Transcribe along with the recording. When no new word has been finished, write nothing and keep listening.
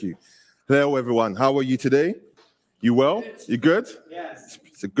you. Hello, everyone. How are you today? You well? You good? Yes.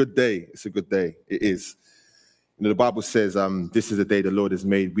 It's a good day. It's a good day. It is. You know, the Bible says, this is the day the Lord has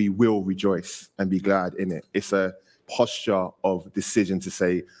made. We will rejoice and be glad in it. It's a posture of decision to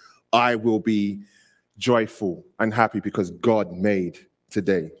say, I will be joyful and happy because God made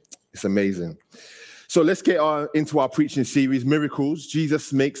today. It's amazing. So let's get into our preaching series, Miracles.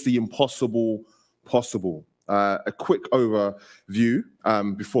 Jesus makes the impossible possible. A quick overview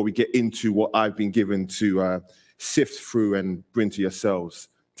before we get into what I've been given to sift through and bring to yourselves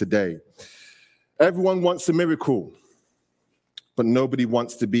today. Everyone wants a miracle, but nobody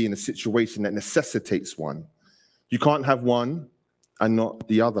wants to be in a situation that necessitates one. You can't have one and not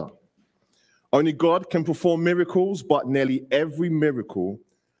the other. Only God can perform miracles, but nearly every miracle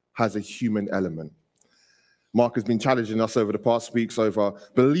has a human element. Mark has been challenging us over the past weeks over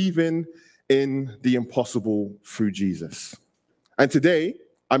believing in the impossible through Jesus. And today,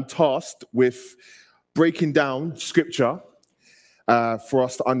 I'm tasked with breaking down scripture for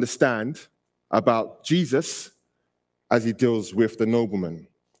us to understand about Jesus as he deals with the nobleman.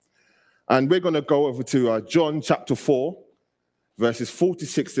 And we're going to go over to John chapter 4, verses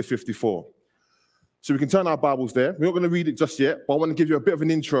 46 to 54. So we can turn our Bibles there. We're not going to read it just yet, but I want to give you a bit of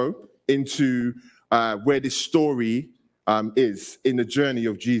an intro into where this story is in the journey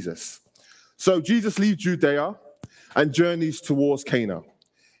of Jesus. So Jesus leaves Judea and journeys towards Cana.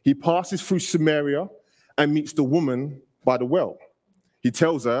 He passes through Samaria and meets the woman by the well. He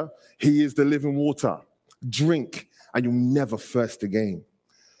tells her, he is the living water. Drink, and you'll never thirst again.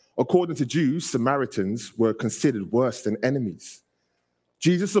 According to Jews, Samaritans were considered worse than enemies.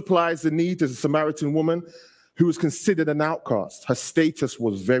 Jesus supplies the need of a Samaritan woman who was considered an outcast. Her status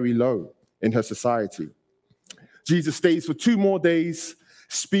was very low in her society. Jesus stays for 2 more days,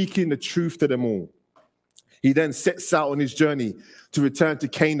 speaking the truth to them all. He then sets out on his journey to return to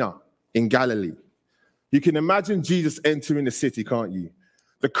Cana in Galilee. You can imagine Jesus entering the city, can't you?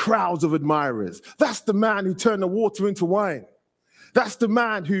 The crowds of admirers. That's the man who turned the water into wine. That's the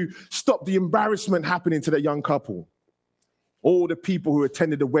man who stopped the embarrassment happening to that young couple. All the people who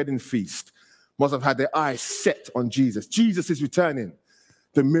attended the wedding feast must have had their eyes set on Jesus. Jesus is returning,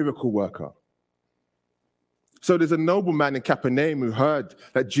 the miracle worker. So there's a nobleman in Capernaum who heard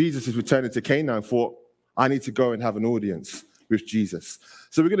that Jesus is returning to Cana and thought, I need to go and have an audience with Jesus.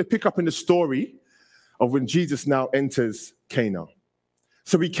 So we're going to pick up in the story of when Jesus now enters Cana.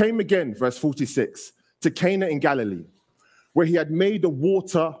 So he came again, verse 46, to Cana in Galilee, where he had made the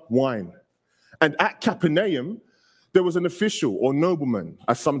water wine. And at Capernaum, there was an official or nobleman,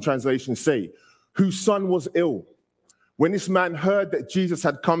 as some translations say, whose son was ill. When this man heard that Jesus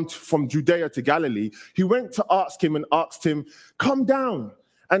had come from Judea to Galilee, he went to ask him and asked him, come down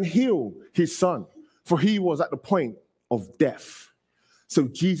and heal his son, for he was at the point of death. So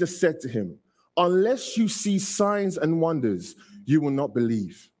Jesus said to him, unless you see signs and wonders, you will not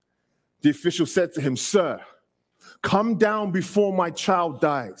believe. The official said to him, sir, come down before my child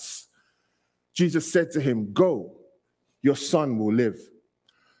dies. Jesus said to him, go, your son will live.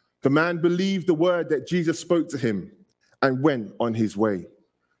 The man believed the word that Jesus spoke to him and went on his way.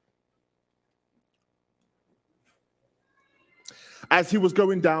 As he was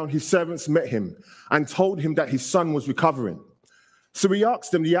going down, his servants met him and told him that his son was recovering. So he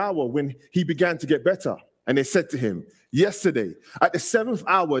asked them the hour when he began to get better. And they said to him, yesterday, at the 7th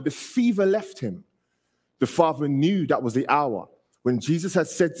hour, the fever left him. The father knew that was the hour when Jesus had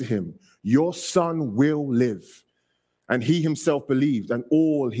said to him, your son will live. And he himself believed, and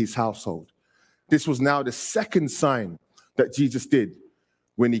all his household. This was now the second sign that Jesus did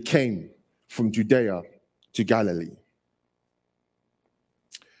when he came from Judea to Galilee.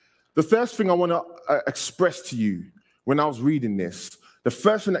 The first thing I want to express to you when I was reading this, the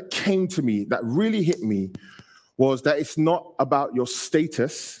first thing that came to me that really hit me was that it's not about your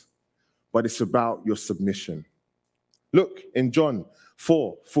status, but it's about your submission. Look, in John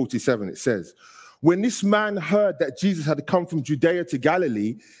 4:47, it says, when this man heard that Jesus had come from Judea to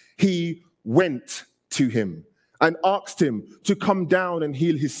Galilee, he went to him and asked him to come down and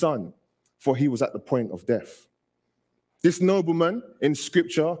heal his son, for he was at the point of death. This nobleman in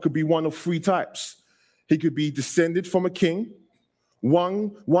scripture could be one of 3 types. He could be descended from a king,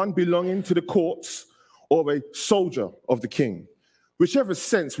 one belonging to the courts, or a soldier of the king. Whichever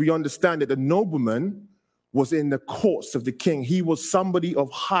sense we understand that the nobleman was in the courts of the king. He was somebody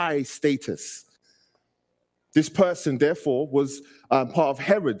of high status. This person, therefore, was part of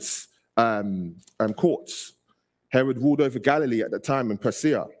Herod's courts. Herod ruled over Galilee at the time in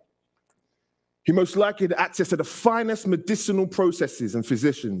Persia. He most likely had access to the finest medicinal processes and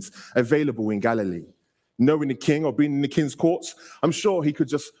physicians available in Galilee. knowing the king or being in the king's courts, I'm sure he could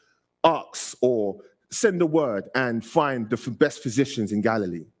just ask or send a word and find the best physicians in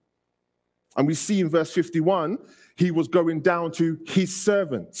Galilee. And we see in verse 51, he was going down to his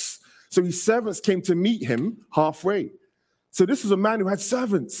servants. So his servants came to meet him halfway. So this was a man who had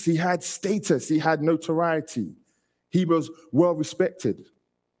servants. He had status. He had notoriety. He was well respected.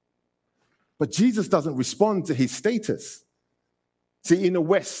 But Jesus doesn't respond to his status. See, in the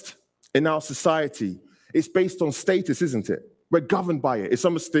West, in our society, it's based on status, isn't it? We're governed by it. It's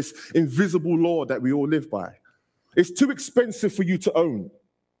almost this invisible law that we all live by. It's too expensive for you to own.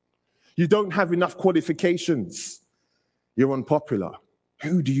 You don't have enough qualifications. You're unpopular.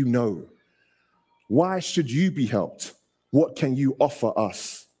 Who do you know? Why should you be helped? What can you offer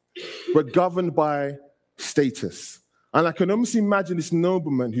us? We're governed by status. And I can almost imagine this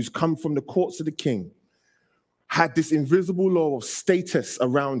nobleman who's come from the courts of the king had this invisible law of status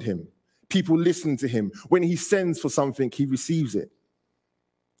around him. People listen to him. When he sends for something, he receives it.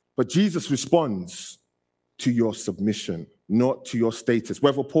 But Jesus responds to your submission, not to your status,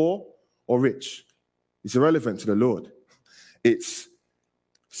 whether poor or rich. It's irrelevant to the Lord. It's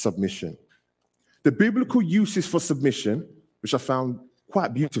submission. The biblical uses for submission, which I found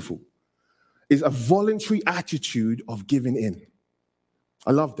quite beautiful, is a voluntary attitude of giving in.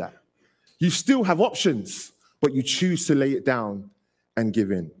 I love that. You still have options, but you choose to lay it down and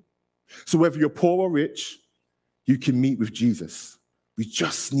give in. So whether you're poor or rich, you can meet with Jesus. We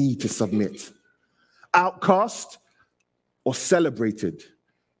just need to submit. Outcast or celebrated,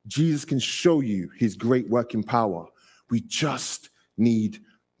 Jesus can show you his great working power. We just need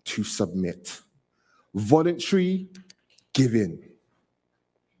to submit. Voluntary, give in.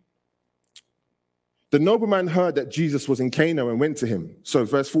 The nobleman heard that Jesus was in Cana and went to him. So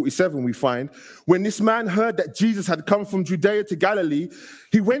verse 47, we find, when this man heard that Jesus had come from Judea to Galilee,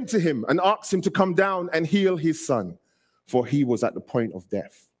 he went to him and asked him to come down and heal his son, for he was at the point of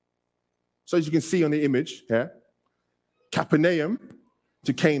death. So as you can see on the image here, Capernaum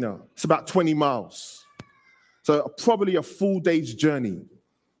to Cana, it's about 20 miles. So probably a full day's journey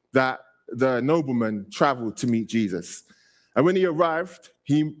that the nobleman traveled to meet Jesus. And when he arrived,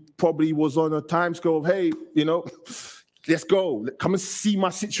 he probably was on a time scale of, hey, let's go. Come and see my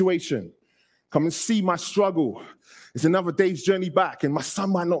situation. Come and see my struggle. It's another day's journey back, and my son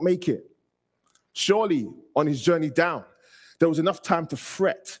might not make it. Surely, on his journey down, there was enough time to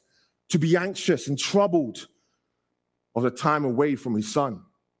fret, to be anxious and troubled of the time away from his son.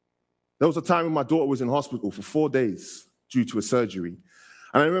 There was a time when my daughter was in hospital for 4 days due to a surgery.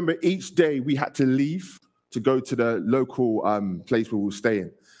 And I remember each day we had to leave to go to the local place where we were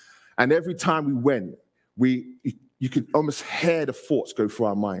staying. And every time we went, you could almost hear the thoughts go through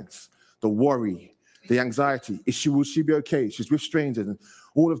our minds. The worry, the anxiety. Will she be okay? She's with strangers. And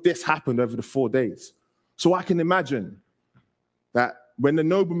all of this happened over the 4 days. So I can imagine that when the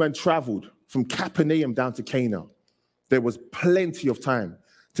nobleman traveled from Capernaum down to Cana, there was plenty of time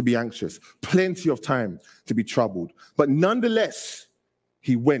to be anxious, plenty of time to be troubled. But nonetheless,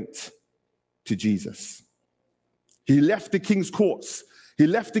 he went to Jesus. He left the king's courts. He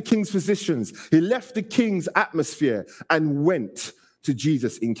left the king's physicians. He left the king's atmosphere and went to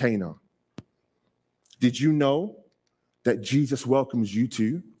Jesus in Cana. Did you know that Jesus welcomes you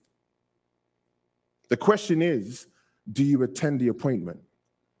too? The question is, do you attend the appointment?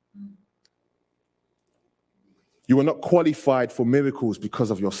 You are not qualified for miracles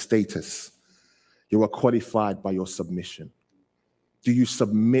because of your status. You are qualified by your submission. Do you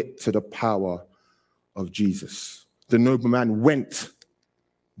submit to the power of Jesus? The nobleman went.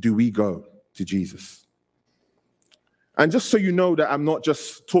 Do we go to Jesus? And just so you know that I'm not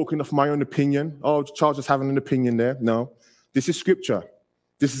just talking of my own opinion. Oh, Charles is having an opinion there. No, this is scripture.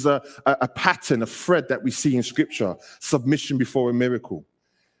 This is a pattern, a thread that we see in scripture. Submission before a miracle.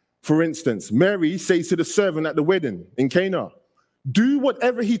 For instance, Mary says to the servant at the wedding in Cana, do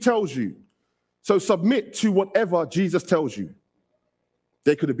whatever he tells you. So submit to whatever Jesus tells you.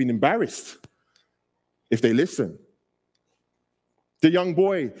 They could have been embarrassed if they listened. The young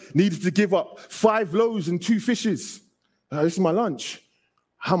boy needed to give up 5 loaves and 2 fishes. This is my lunch.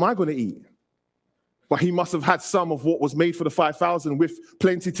 How am I going to eat? But he must have had some of what was made for the 5,000 with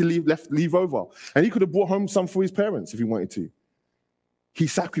plenty to leave over. And he could have brought home some for his parents if he wanted to. He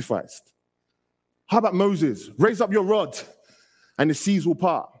sacrificed. How about Moses? Raise up your rod and the seas will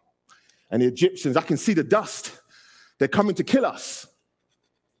part. And the Egyptians, I can see the dust. They're coming to kill us.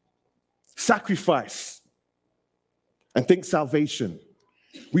 Sacrifice. And think salvation.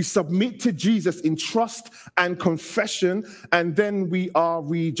 We submit to Jesus in trust and confession, and then we are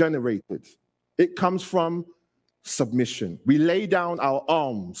regenerated. It comes from submission. We lay down our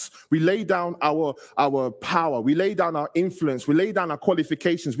arms. We lay down our power. We lay down our influence. We lay down our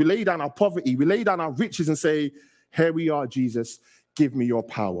qualifications. We lay down our poverty. We lay down our riches and say, here we are, Jesus, give me your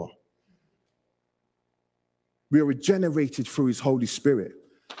power. We are regenerated through his Holy Spirit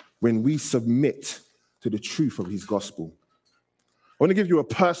when we submit to the truth of his gospel. I want to give you a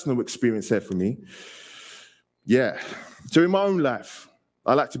personal experience here for me. Yeah. So in my own life,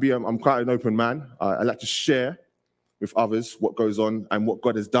 I like to be, I'm quite an open man. I like to share with others what goes on and what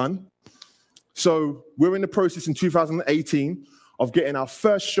God has done. So we're in the process in 2018 of getting our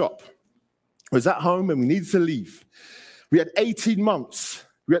first shop. I was at home and we needed to leave. We had 18 months.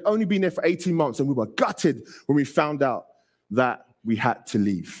 We had only been there for 18 months and we were gutted when we found out that we had to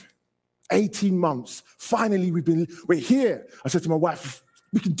leave. 18 months. Finally, we're here. I said to my wife,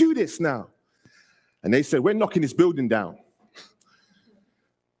 we can do this now. And they said, we're knocking this building down.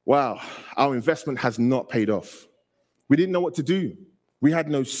 Wow, our investment has not paid off. We didn't know what to do. We had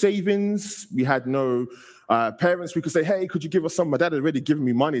no savings. We had no parents. We could say, hey, could you give us some? My dad had already given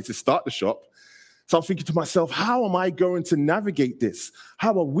me money to start the shop. So I'm thinking to myself, how am I going to navigate this?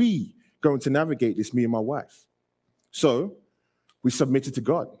 How are we going to navigate this, me and my wife? So we submitted to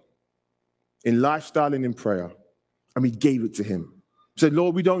God in lifestyle and in prayer, and we gave it to him. We said,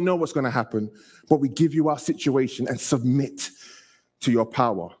 Lord, we don't know what's going to happen, but we give you our situation and submit to your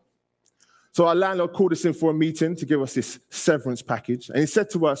power. So our landlord called us in for a meeting to give us this severance package. And he said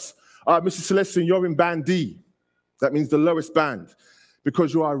to us, Mr. Celestin, you're in band D. That means the lowest band,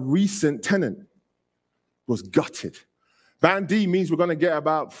 because you are a recent tenant. Was gutted. Band D means we're going to get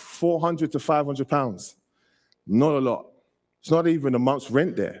about 400 to 500 pounds. Not a lot. It's not even a month's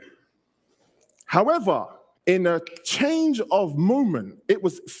rent there. However, in a change of moment, it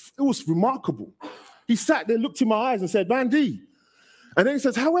was remarkable. He sat there, looked in my eyes and said, Band D. And then he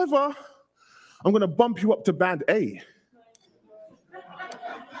says, however, I'm going to bump you up to band A.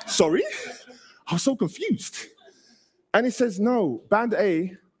 Sorry? I was so confused. And he says, no, band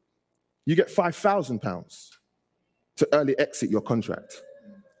A, you get £5,000 to early exit your contract.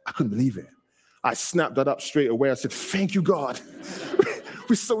 I couldn't believe it. I snapped that up straight away. I said, thank you, God.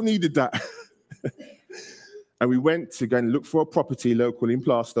 We so needed that. And we went to go and look for a property locally in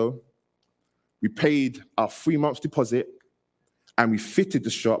Plaistow. We paid our 3 months deposit and we fitted the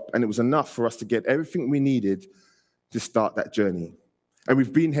shop, and it was enough for us to get everything we needed to start that journey. And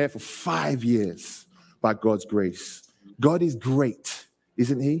we've been here for 5 years by God's grace. God is great,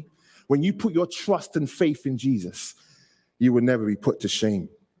 isn't he? When you put your trust and faith in Jesus, you will never be put to shame.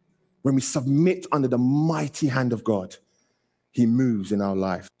 When we submit under the mighty hand of God, he moves in our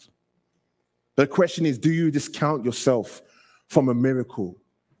life. The question is, do you discount yourself from a miracle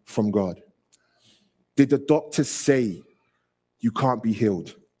from God? Did the doctors say you can't be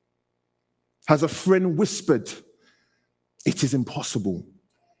healed? Has a friend whispered, it is impossible?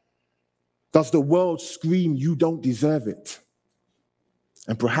 Does the world scream, you don't deserve it?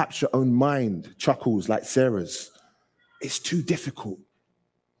 And perhaps your own mind chuckles like Sarah's. It's too difficult.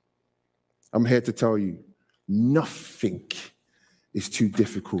 I'm here to tell you, nothing is too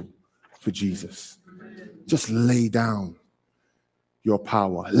difficult for Jesus. Just lay down your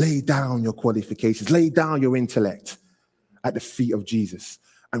power, lay down your qualifications, lay down your intellect at the feet of Jesus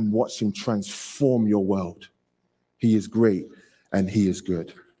and watch him transform your world. He is great and he is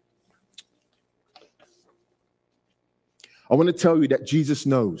good. I want to tell you that Jesus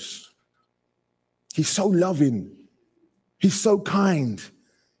knows. He's so loving. He's so kind.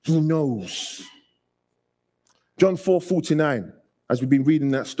 He knows. John 4:49, as we've been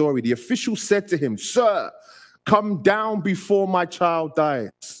reading that story, the official said to him, Sir, come down before my child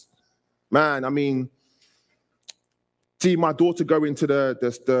dies. Man, I mean, see my daughter go into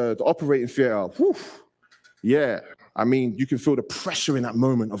the operating theater. Whew. Yeah, I mean, you can feel the pressure in that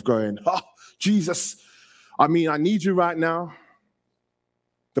moment of going, oh, Jesus, I mean, I need you right now.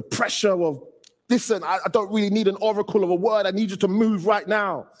 The pressure of, listen, I don't really need an oracle of a word. I need you to move right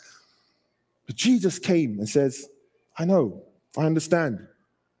now. But Jesus came and says, I know, I understand.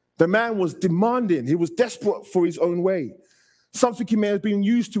 The man was demanding. He was desperate for his own way. Something he may have been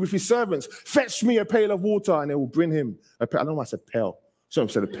used to with his servants. Fetch me a pail of water, and they will bring him a pail. I don't know why I said pail. Sorry, I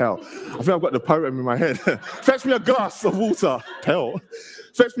said a pail. I think I've got the poem in my head. Fetch me a glass of water. Pail.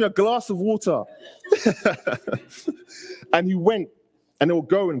 Fetch me a glass of water. And he went, and they will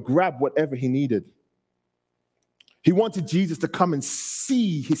go and grab whatever he needed. He wanted Jesus to come and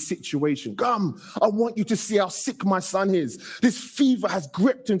see his situation. Come, I want you to see how sick my son is. This fever has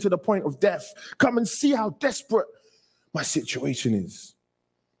gripped him to the point of death. Come and see how desperate my situation is.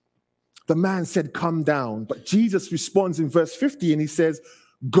 The man said, come down. But Jesus responds in verse 50 and he says,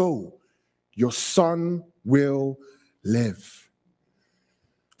 go, your son will live.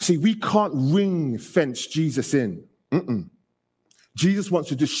 See, we can't ring fence Jesus in. Jesus wants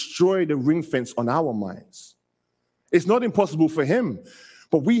to destroy the ring fence on our minds. It's not impossible for him,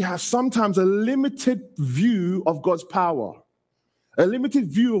 but we have sometimes a limited view of God's power, a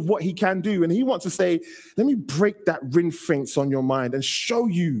limited view of what he can do. And he wants to say, let me break that ring fence on your mind and show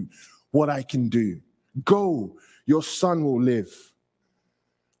you what I can do. Go, your son will live.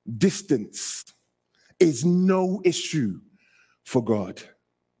 Distance is no issue for God.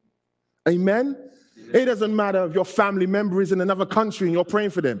 Amen? It doesn't matter if your family member is in another country and you're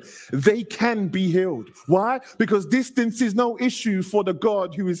praying for them. They can be healed. Why? Because distance is no issue for the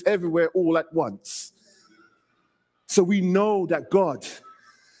God who is everywhere all at once. So we know that God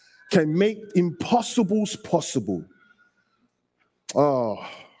can make impossibles possible. Oh,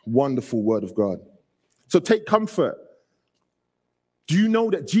 wonderful word of God. So take comfort. Do you know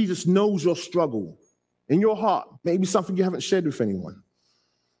that Jesus knows your struggle in your heart? Maybe something you haven't shared with anyone.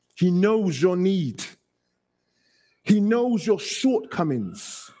 He knows your need. He knows your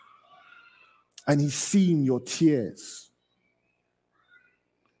shortcomings. And he's seen your tears.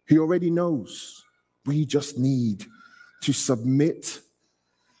 He already knows. We just need to submit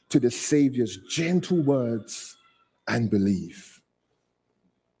to the Savior's gentle words and believe.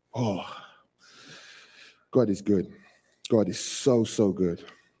 Oh, God is good. God is so, so good.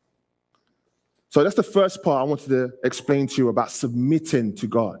 So that's the first part I wanted to explain to you about submitting to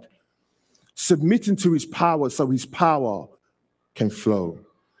God. Submitting to his power so his power can flow.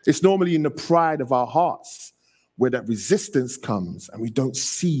 It's normally in the pride of our hearts where that resistance comes and we don't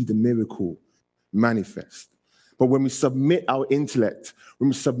see the miracle manifest. But when we submit our intellect, when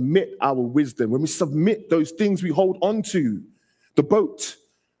we submit our wisdom, when we submit those things we hold on to, the boat,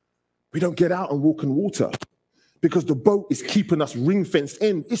 we don't get out and walk in water because the boat is keeping us ring fenced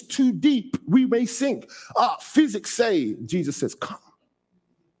in. It's too deep. We may sink. Physics say, Jesus says, come.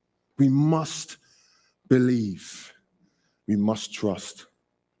 We must believe. We must trust.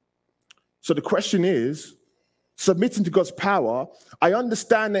 So the question is, submitting to God's power, I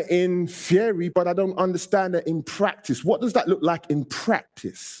understand it in theory, but I don't understand it in practice. What does that look like in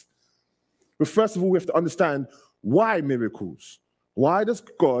practice? Well, first of all, we have to understand why miracles. Why does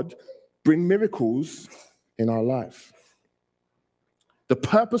God bring miracles in our life? The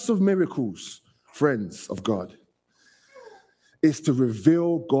purpose of miracles, friends of God, is to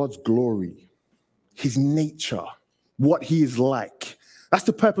reveal God's glory, his nature, what he is like. That's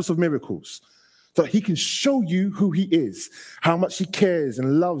the purpose of miracles. So he can show you who he is, how much he cares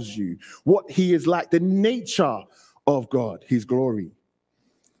and loves you, what he is like, the nature of God, his glory.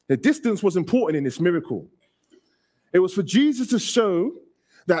 The distance was important in this miracle. It was for Jesus to show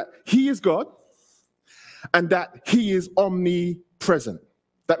that he is God and that he is omnipresent.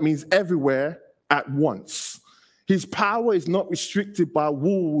 That means everywhere at once. His power is not restricted by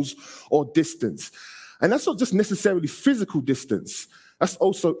walls or distance. And that's not just necessarily physical distance. That's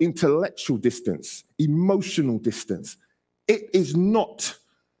also intellectual distance, emotional distance. It is not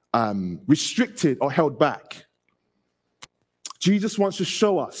restricted or held back. Jesus wants to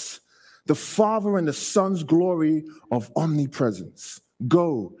show us the Father and the Son's glory of omnipresence.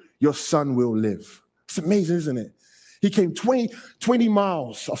 Go, your son will live. It's amazing, isn't it? He came 20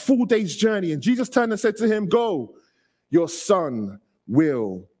 miles, a full day's journey, and Jesus turned and said to him, go, your son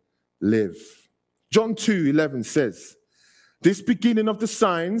will live. John 2:11 says, this beginning of the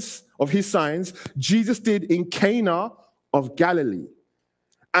signs, of his signs, Jesus did in Cana of Galilee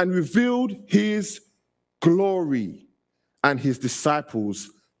and revealed his glory, and his disciples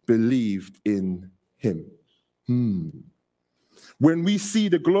believed in him. When we see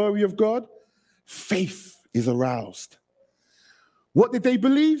the glory of God, faith is aroused. What did they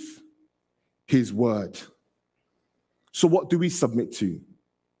believe? His word. So what do we submit to?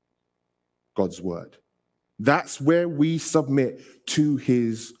 God's word. That's where we submit to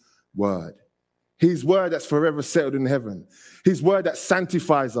his word. His word that's forever settled in heaven. His word that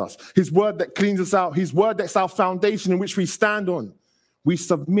sanctifies us. His word that cleans us out. His word that's our foundation in which we stand on. We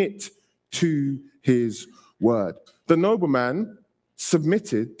submit to his word. The nobleman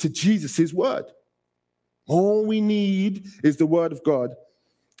submitted to Jesus' word. All we need is the word of God,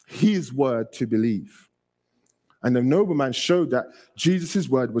 his word to believe. And the nobleman showed that Jesus'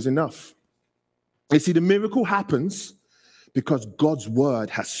 word was enough. You see, the miracle happens because God's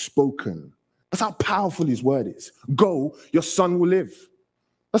word has spoken. That's how powerful his word is. Go, your son will live.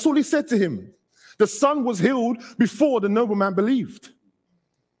 That's all he said to him. The son was healed before the nobleman believed.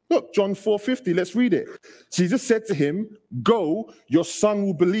 Look, John 4:50, let's read it. Jesus said to him, go, your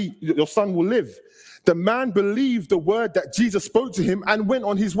son will live. The man believed the word that Jesus spoke to him and went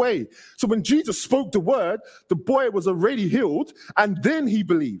on his way. So when Jesus spoke the word, the boy was already healed, and then he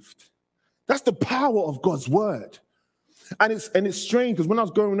believed. That's the power of God's word. And it's strange, because when I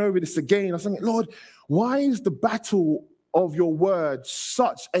was going over this again, I was thinking, Lord, why is the battle of your word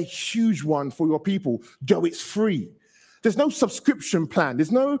such a huge one for your people, though it's free? There's no subscription plan.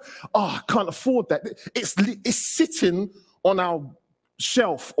 There's no, I can't afford that. It's sitting on our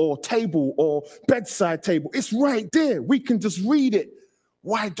shelf or table or bedside table. It's right there. We can just read it.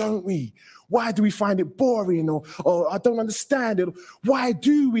 Why don't we? Why do we find it boring, or I don't understand it? Why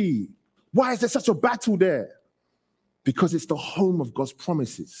do we? Why is there such a battle there? Because it's the home of God's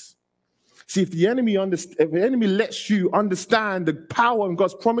promises. See, if the enemy lets you understand the power of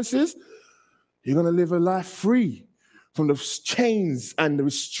God's promises, you're going to live a life free from the chains and the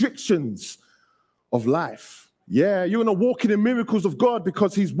restrictions of life. Yeah, you're going to walk in the miracles of God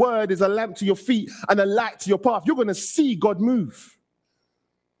because his word is a lamp to your feet and a light to your path. You're going to see God move.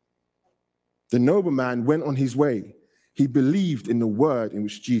 The nobleman went on his way. He believed in the word in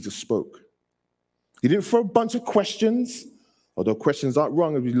which Jesus spoke. He didn't throw a bunch of questions, although questions aren't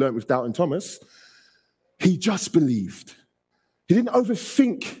wrong, as we learned with Doubting Thomas. He just believed. He didn't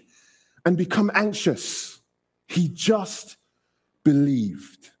overthink and become anxious. He just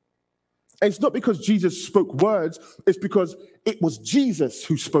believed. And it's not because Jesus spoke words, it's because it was Jesus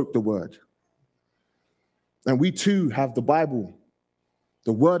who spoke the word. And we too have the Bible,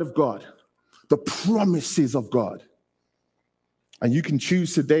 the word of God, the promises of God. And you can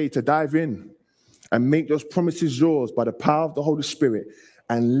choose today to dive in and make those promises yours by the power of the Holy Spirit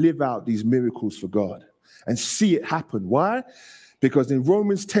and live out these miracles for God and see it happen. Why? Because in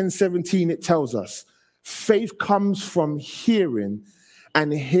Romans 10:17, it tells us, faith comes from hearing,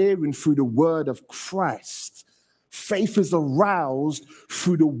 and hearing through the word of Christ. Faith is aroused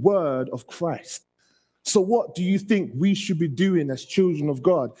through the word of Christ. So what do you think we should be doing as children of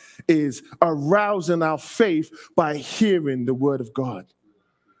God? Is arousing our faith by hearing the word of God.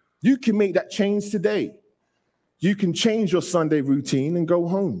 You can make that change today. You can change your Sunday routine and go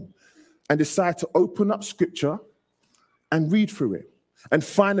home and decide to open up scripture and read through it and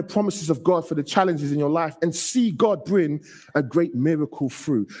find the promises of God for the challenges in your life and see God bring a great miracle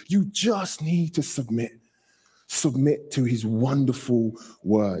through. You just need to submit to his wonderful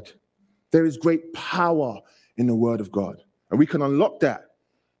word. There is great power in the word of God, and we can unlock that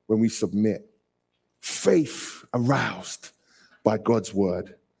when we submit. Faith aroused by God's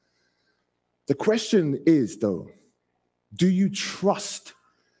word. The question is, though, do you trust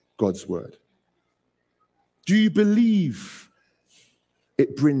God's word? Do you believe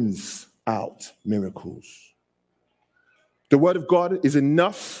it brings out miracles? The word of God is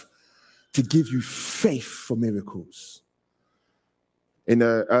enough to give you faith for miracles. In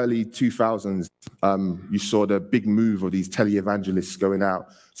the early 2000s, you saw the big move of these televangelists going out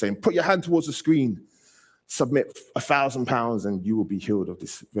saying, put your hand towards the screen, submit £1,000 and you will be healed of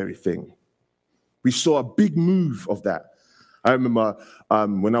this very thing. We saw a big move of that. I remember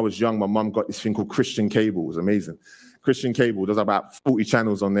when I was young, my mum got this thing called Christian Cable. It was amazing. Christian Cable, there's about 40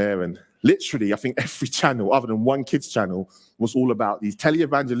 channels on there, and literally, I think every channel, other than one kids channel, was all about these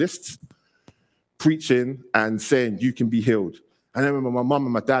televangelists preaching and saying, you can be healed. And I remember my mum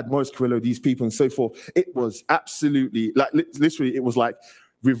and my dad, Maurice Carrillo, these people and so forth. It was absolutely, like, literally, it was like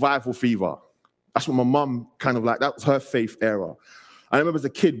revival fever. That's what my mum kind of like, that was her faith era. I remember as a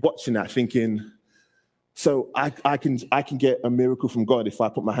kid watching that thinking, so I can get a miracle from God if I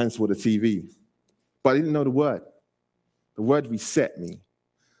put my hands toward the TV. But I didn't know the word. The word reset me.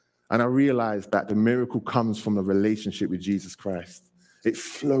 And I realized that the miracle comes from a relationship with Jesus Christ. It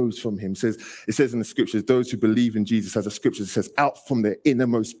flows from him. It says in the scriptures, those who believe in Jesus, as the scripture says, out from their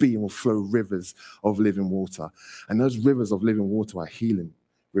innermost being will flow rivers of living water. And those rivers of living water are healing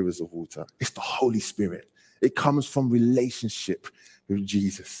rivers of water. It's the Holy Spirit. It comes from relationship with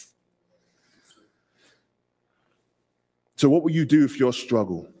Jesus. So what will you do if you're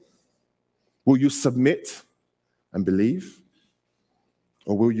struggle? Will you submit and believe?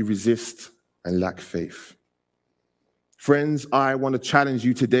 Or will you resist and lack faith? Friends, I want to challenge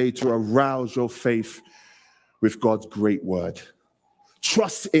you today to arouse your faith with God's great word.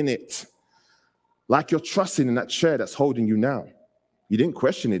 Trust in it, like you're trusting in that chair that's holding you now. You didn't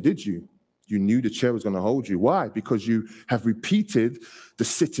question it, did you? You knew the chair was going to hold you. Why? Because you have repeated the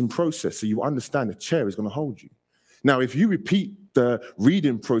sitting process, so you understand the chair is going to hold you. Now, if you repeat the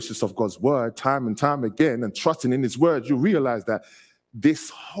reading process of God's word time and time again and trusting in his word, you'll realize that this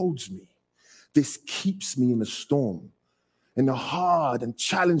holds me. This keeps me in the storm. in the hard and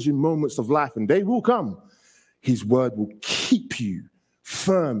challenging moments of life, and they will come, his word will keep you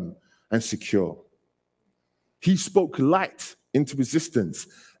firm and secure. He spoke light into existence.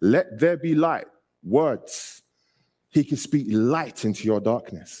 Let there be light. Words. He can speak light into your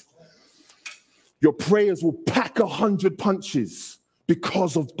darkness. Your prayers will pack 100 punches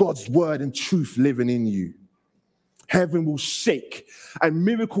because of God's word and truth living in you. Heaven will shake and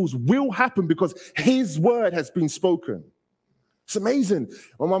miracles will happen because his word has been spoken. It's amazing.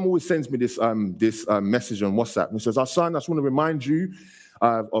 My mum always sends me this message on WhatsApp and says, "Our son, I just want to remind you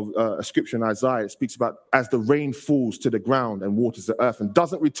of a scripture in Isaiah. It speaks about as the rain falls to the ground and waters the earth and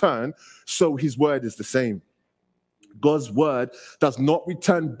doesn't return, so his word is the same." God's word does not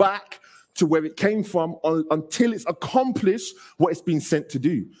return back to where it came from until it's accomplished what it's been sent to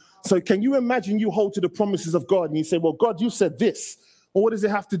do. So can you imagine you hold to the promises of God and you say, well, God, you said this. Well, what does it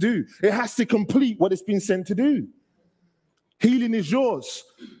have to do? It has to complete what it's been sent to do. Healing is yours.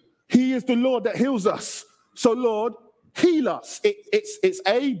 He is the Lord that heals us. So, Lord, heal us. It's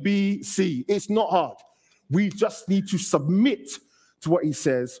A, B, C. It's not hard. We just need to submit to what he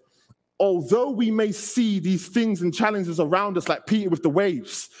says. Although we may see these things and challenges around us like Peter with the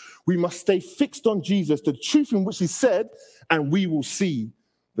waves, we must stay fixed on Jesus, the truth in which he said, and we will see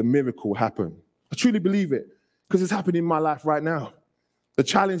the miracle happen. I truly believe it because it's happening in my life right now. The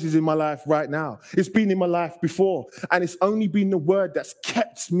challenge is in my life right now. It's been in my life before, and it's only been the word that's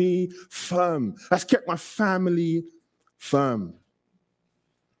kept me firm, that's kept my family firm.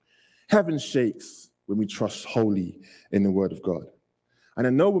 Heaven shakes when we trust wholly in the word of God. And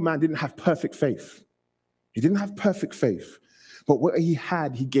a noble man didn't have perfect faith. He didn't have perfect faith. But what he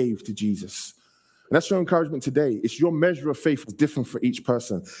had, he gave to Jesus. And that's your encouragement today. It's your measure of faith is different for each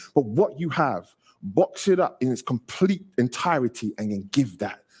person. But what you have, box it up in its complete entirety and then give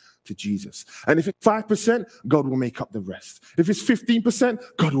that to Jesus. And if it's 5%, God will make up the rest. If it's 15%,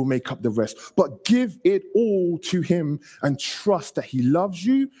 God will make up the rest. But give it all to him and trust that he loves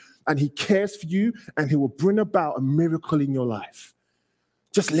you and he cares for you and he will bring about a miracle in your life.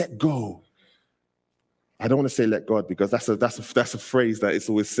 Just let go. I don't want to say let God because that's a phrase that it's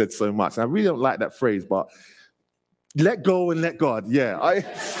always said so much. And I really don't like that phrase, but let go and let God. Yeah, I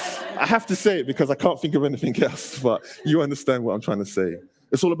have to say it because I can't think of anything else, but you understand what I'm trying to say.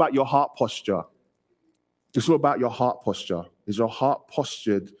 It's all about your heart posture. It's all about your heart posture. Is your heart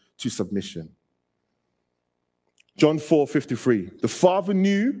postured to submission? John 4:53. The Father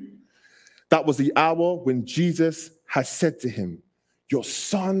knew that was the hour when Jesus had said to him, "Your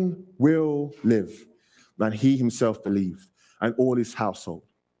son will live." And he himself believed, and all his household.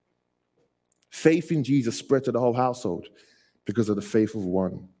 Faith in Jesus spread to the whole household because of the faith of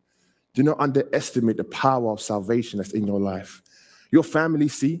one. Do not underestimate the power of salvation that's in your life. Your family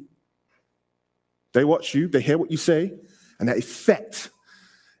see, they watch you, they hear what you say, and that effect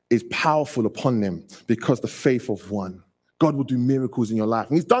is powerful upon them because the faith of one. God will do miracles in your life.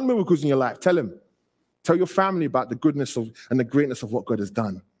 And he's done miracles in your life. Tell him. Tell your family about the goodness of and the greatness of what God has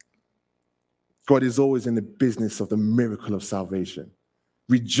done. God is always in the business of the miracle of salvation.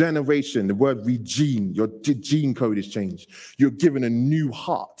 Regeneration, the word regene, your gene code is changed. You're given a new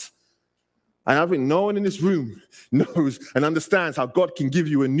heart. And I think no one in this room knows and understands how God can give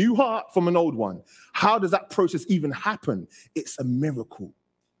you a new heart from an old one. How does that process even happen? It's a miracle.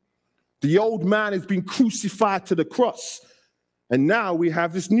 The old man has been crucified to the cross. And now we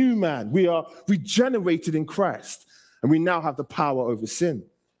have this new man. We are regenerated in Christ. And we now have the power over sin.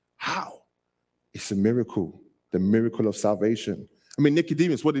 How? It's a miracle, the miracle of salvation. I mean,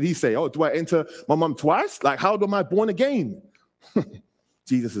 Nicodemus, what did he say? Oh, do I enter my mom twice? Like, how am I born again?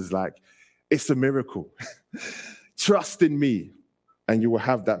 Jesus is like, it's a miracle. Trust in me, and you will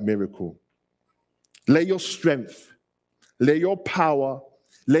have that miracle. Lay your strength, lay your power,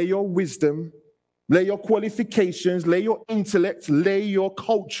 lay your wisdom, lay your qualifications, lay your intellect, lay your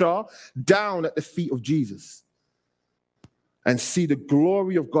culture down at the feet of Jesus. And see the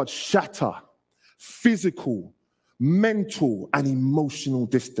glory of God shatter physical, mental, and emotional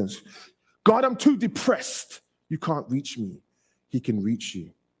distance. God, I'm too depressed. You can't reach me. He can reach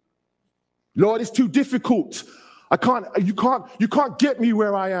you. Lord, it's too difficult. You can't get me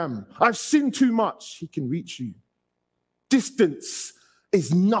where I am. I've sinned too much. He can reach you. Distance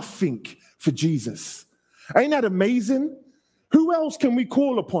is nothing for Jesus. Ain't that amazing? Who else can we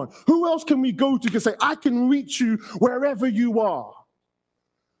call upon? Who else can we go to say, I can reach you wherever you are?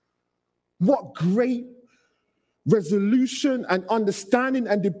 What great resolution and understanding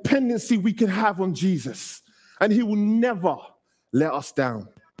and dependency we can have on Jesus. And he will never let us down.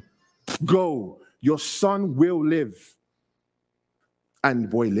 Go, your son will live. And the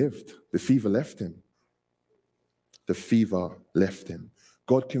boy lived. The fever left him. the fever left him.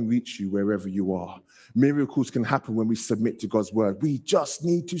 God can reach you wherever you are. Miracles can happen when we submit to God's word. We just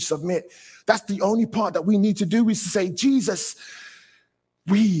need to submit. That's the only part that we need to do, is to say, Jesus,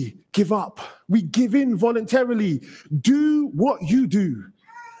 we give up. We give in voluntarily. Do what you do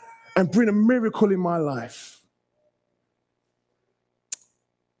and bring a miracle in my life.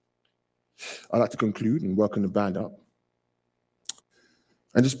 I'd like to conclude and welcome the band up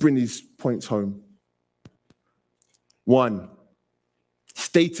and just bring these points home. 1,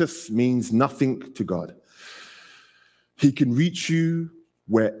 status means nothing to God. He can reach you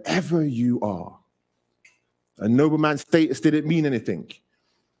wherever you are. A nobleman's status didn't mean anything.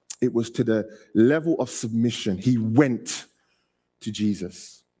 It was to the level of submission. He went to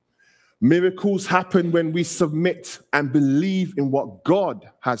Jesus. Miracles happen when we submit and believe in what God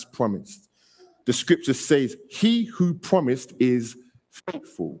has promised. The scripture says, he who promised is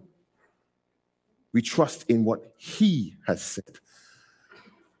faithful. We trust in what he has said.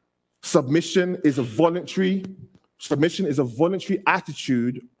 Submission is a voluntary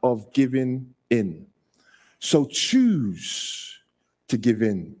attitude of giving in. So choose to give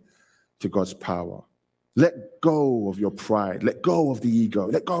in to God's power. Let go of your pride. Let go of the ego.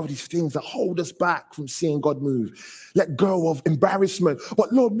 Let go of these things that hold us back from seeing God move. Let go of embarrassment.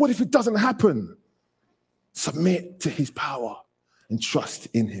 But Lord, what if it doesn't happen? Submit to his power and trust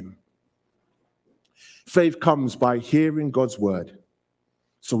in him. Faith comes by hearing God's word.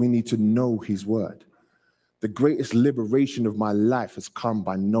 So we need to know his word. The greatest liberation of my life has come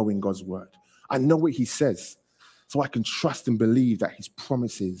by knowing God's word. I know what he says, so I can trust and believe that his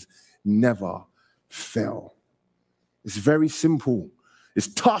promises never fail. It's very simple.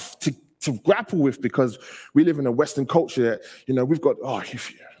 It's tough to grapple with because we live in a Western culture. We've got,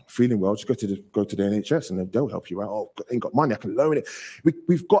 if you're feeling well, just go to the NHS and they'll help you out. Oh, I ain't got money, I can loan it.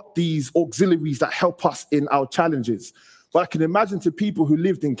 We've got these auxiliaries that help us in our challenges. But I can imagine to people who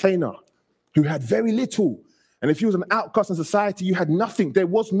lived in Cana, who had very little. And if you was an outcast in society, you had nothing. There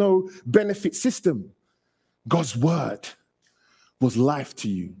was no benefit system. God's word was life to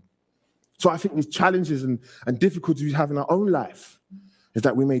you. So I think these challenges and difficulties we have in our own life is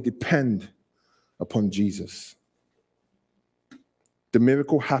that we may depend upon Jesus. The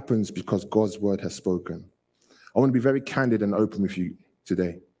miracle happens because God's word has spoken. I want to be very candid and open with you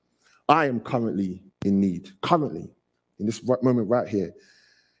today. I am currently in need, in this moment right here,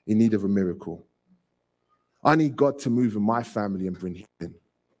 in need of a miracle. I need God to move in my family and bring healing.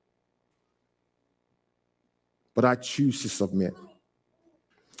 But I choose to submit.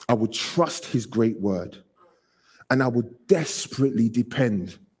 I would trust his great word, and I would desperately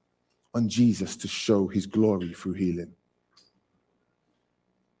depend on Jesus to show his glory through healing.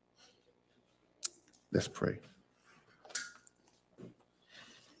 Let's pray.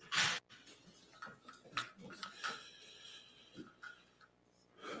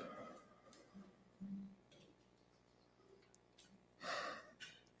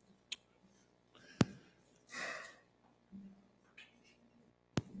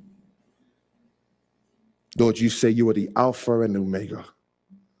 Lord, you say you are the Alpha and Omega.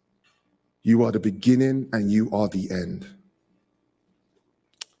 You are the beginning and you are the end.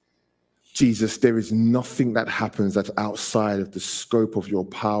 Jesus, there is nothing that happens that's outside of the scope of your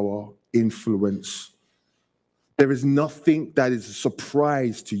power, influence. There is nothing that is a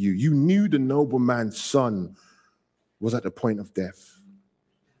surprise to you. You knew the nobleman's son was at the point of death.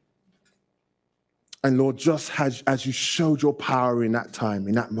 And Lord, just as you showed your power in that time,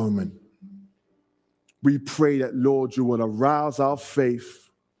 in that moment, we pray that, Lord, you will arouse our faith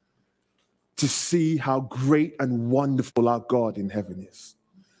to see how great and wonderful our God in heaven is.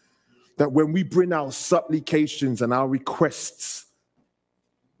 That when we bring our supplications and our requests,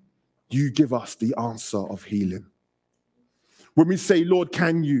 you give us the answer of healing. When we say, Lord,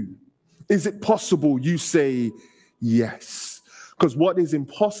 can you? Is it possible? You say, yes. Because what is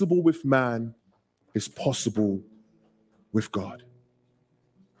impossible with man is possible with God.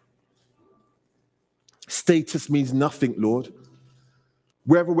 Status means nothing, Lord.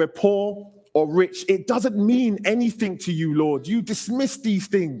 Whether we're poor or rich, it doesn't mean anything to you, Lord. You dismiss these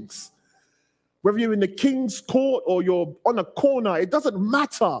things. Whether you're in the king's court or you're on a corner, it doesn't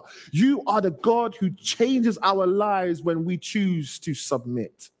matter. You are the God who changes our lives when we choose to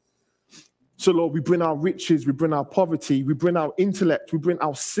submit. So, Lord, we bring our riches, we bring our poverty, we bring our intellect, we bring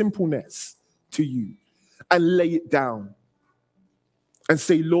our simpleness to you and lay it down and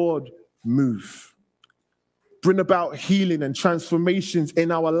say, Lord, move. Bring about healing and transformations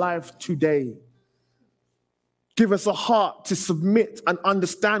in our life today. Give us a heart to submit and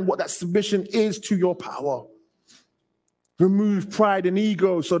understand what that submission is to your power. Remove pride and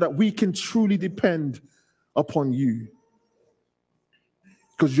ego so that we can truly depend upon you.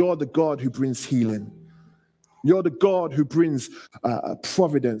 Because you're the God who brings healing. You're the God who brings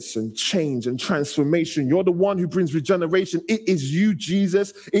providence and change and transformation. You're the one who brings regeneration. It is you,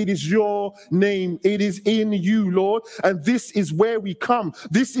 Jesus. It is your name. It is in you, Lord. And this is where we come.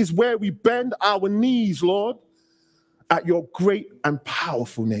 This is where we bend our knees, Lord, at your great and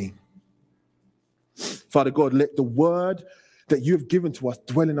powerful name. Father God, let the word that you have given to us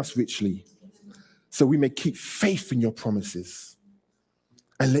dwell in us richly, so we may keep faith in your promises.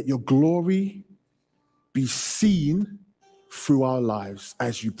 And let your glory be seen through our lives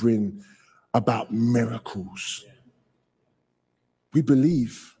as you bring about miracles. We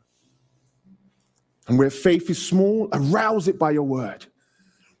believe. And where faith is small, arouse it by your word.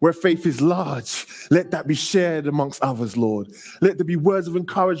 Where faith is large, let that be shared amongst others, Lord. Let there be words of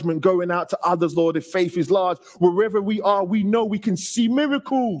encouragement going out to others, Lord. If faith is large, wherever we are, we know we can see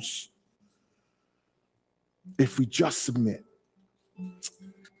miracles if we just submit.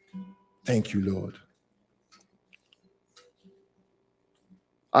 Thank you, Lord.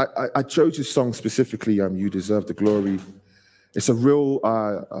 I chose this song specifically, You Deserve the Glory. It's a real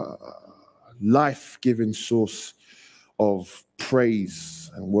life-giving source of praise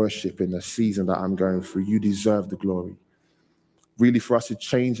and worship in the season that I'm going through. You deserve the glory. Really for us to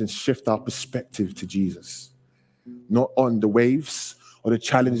change and shift our perspective to Jesus. Not on the waves or the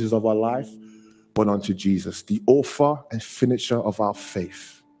challenges of our life, but onto Jesus, the author and finisher of our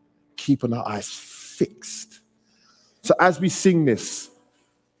faith. Keeping our eyes fixed. So as we sing this,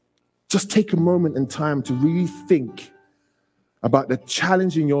 just take a moment in time to really think about the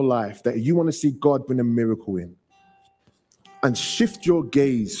challenge in your life that you want to see God bring a miracle in. And shift your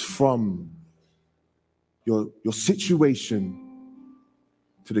gaze from your situation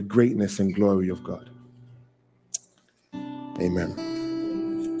to the greatness and glory of God. Amen.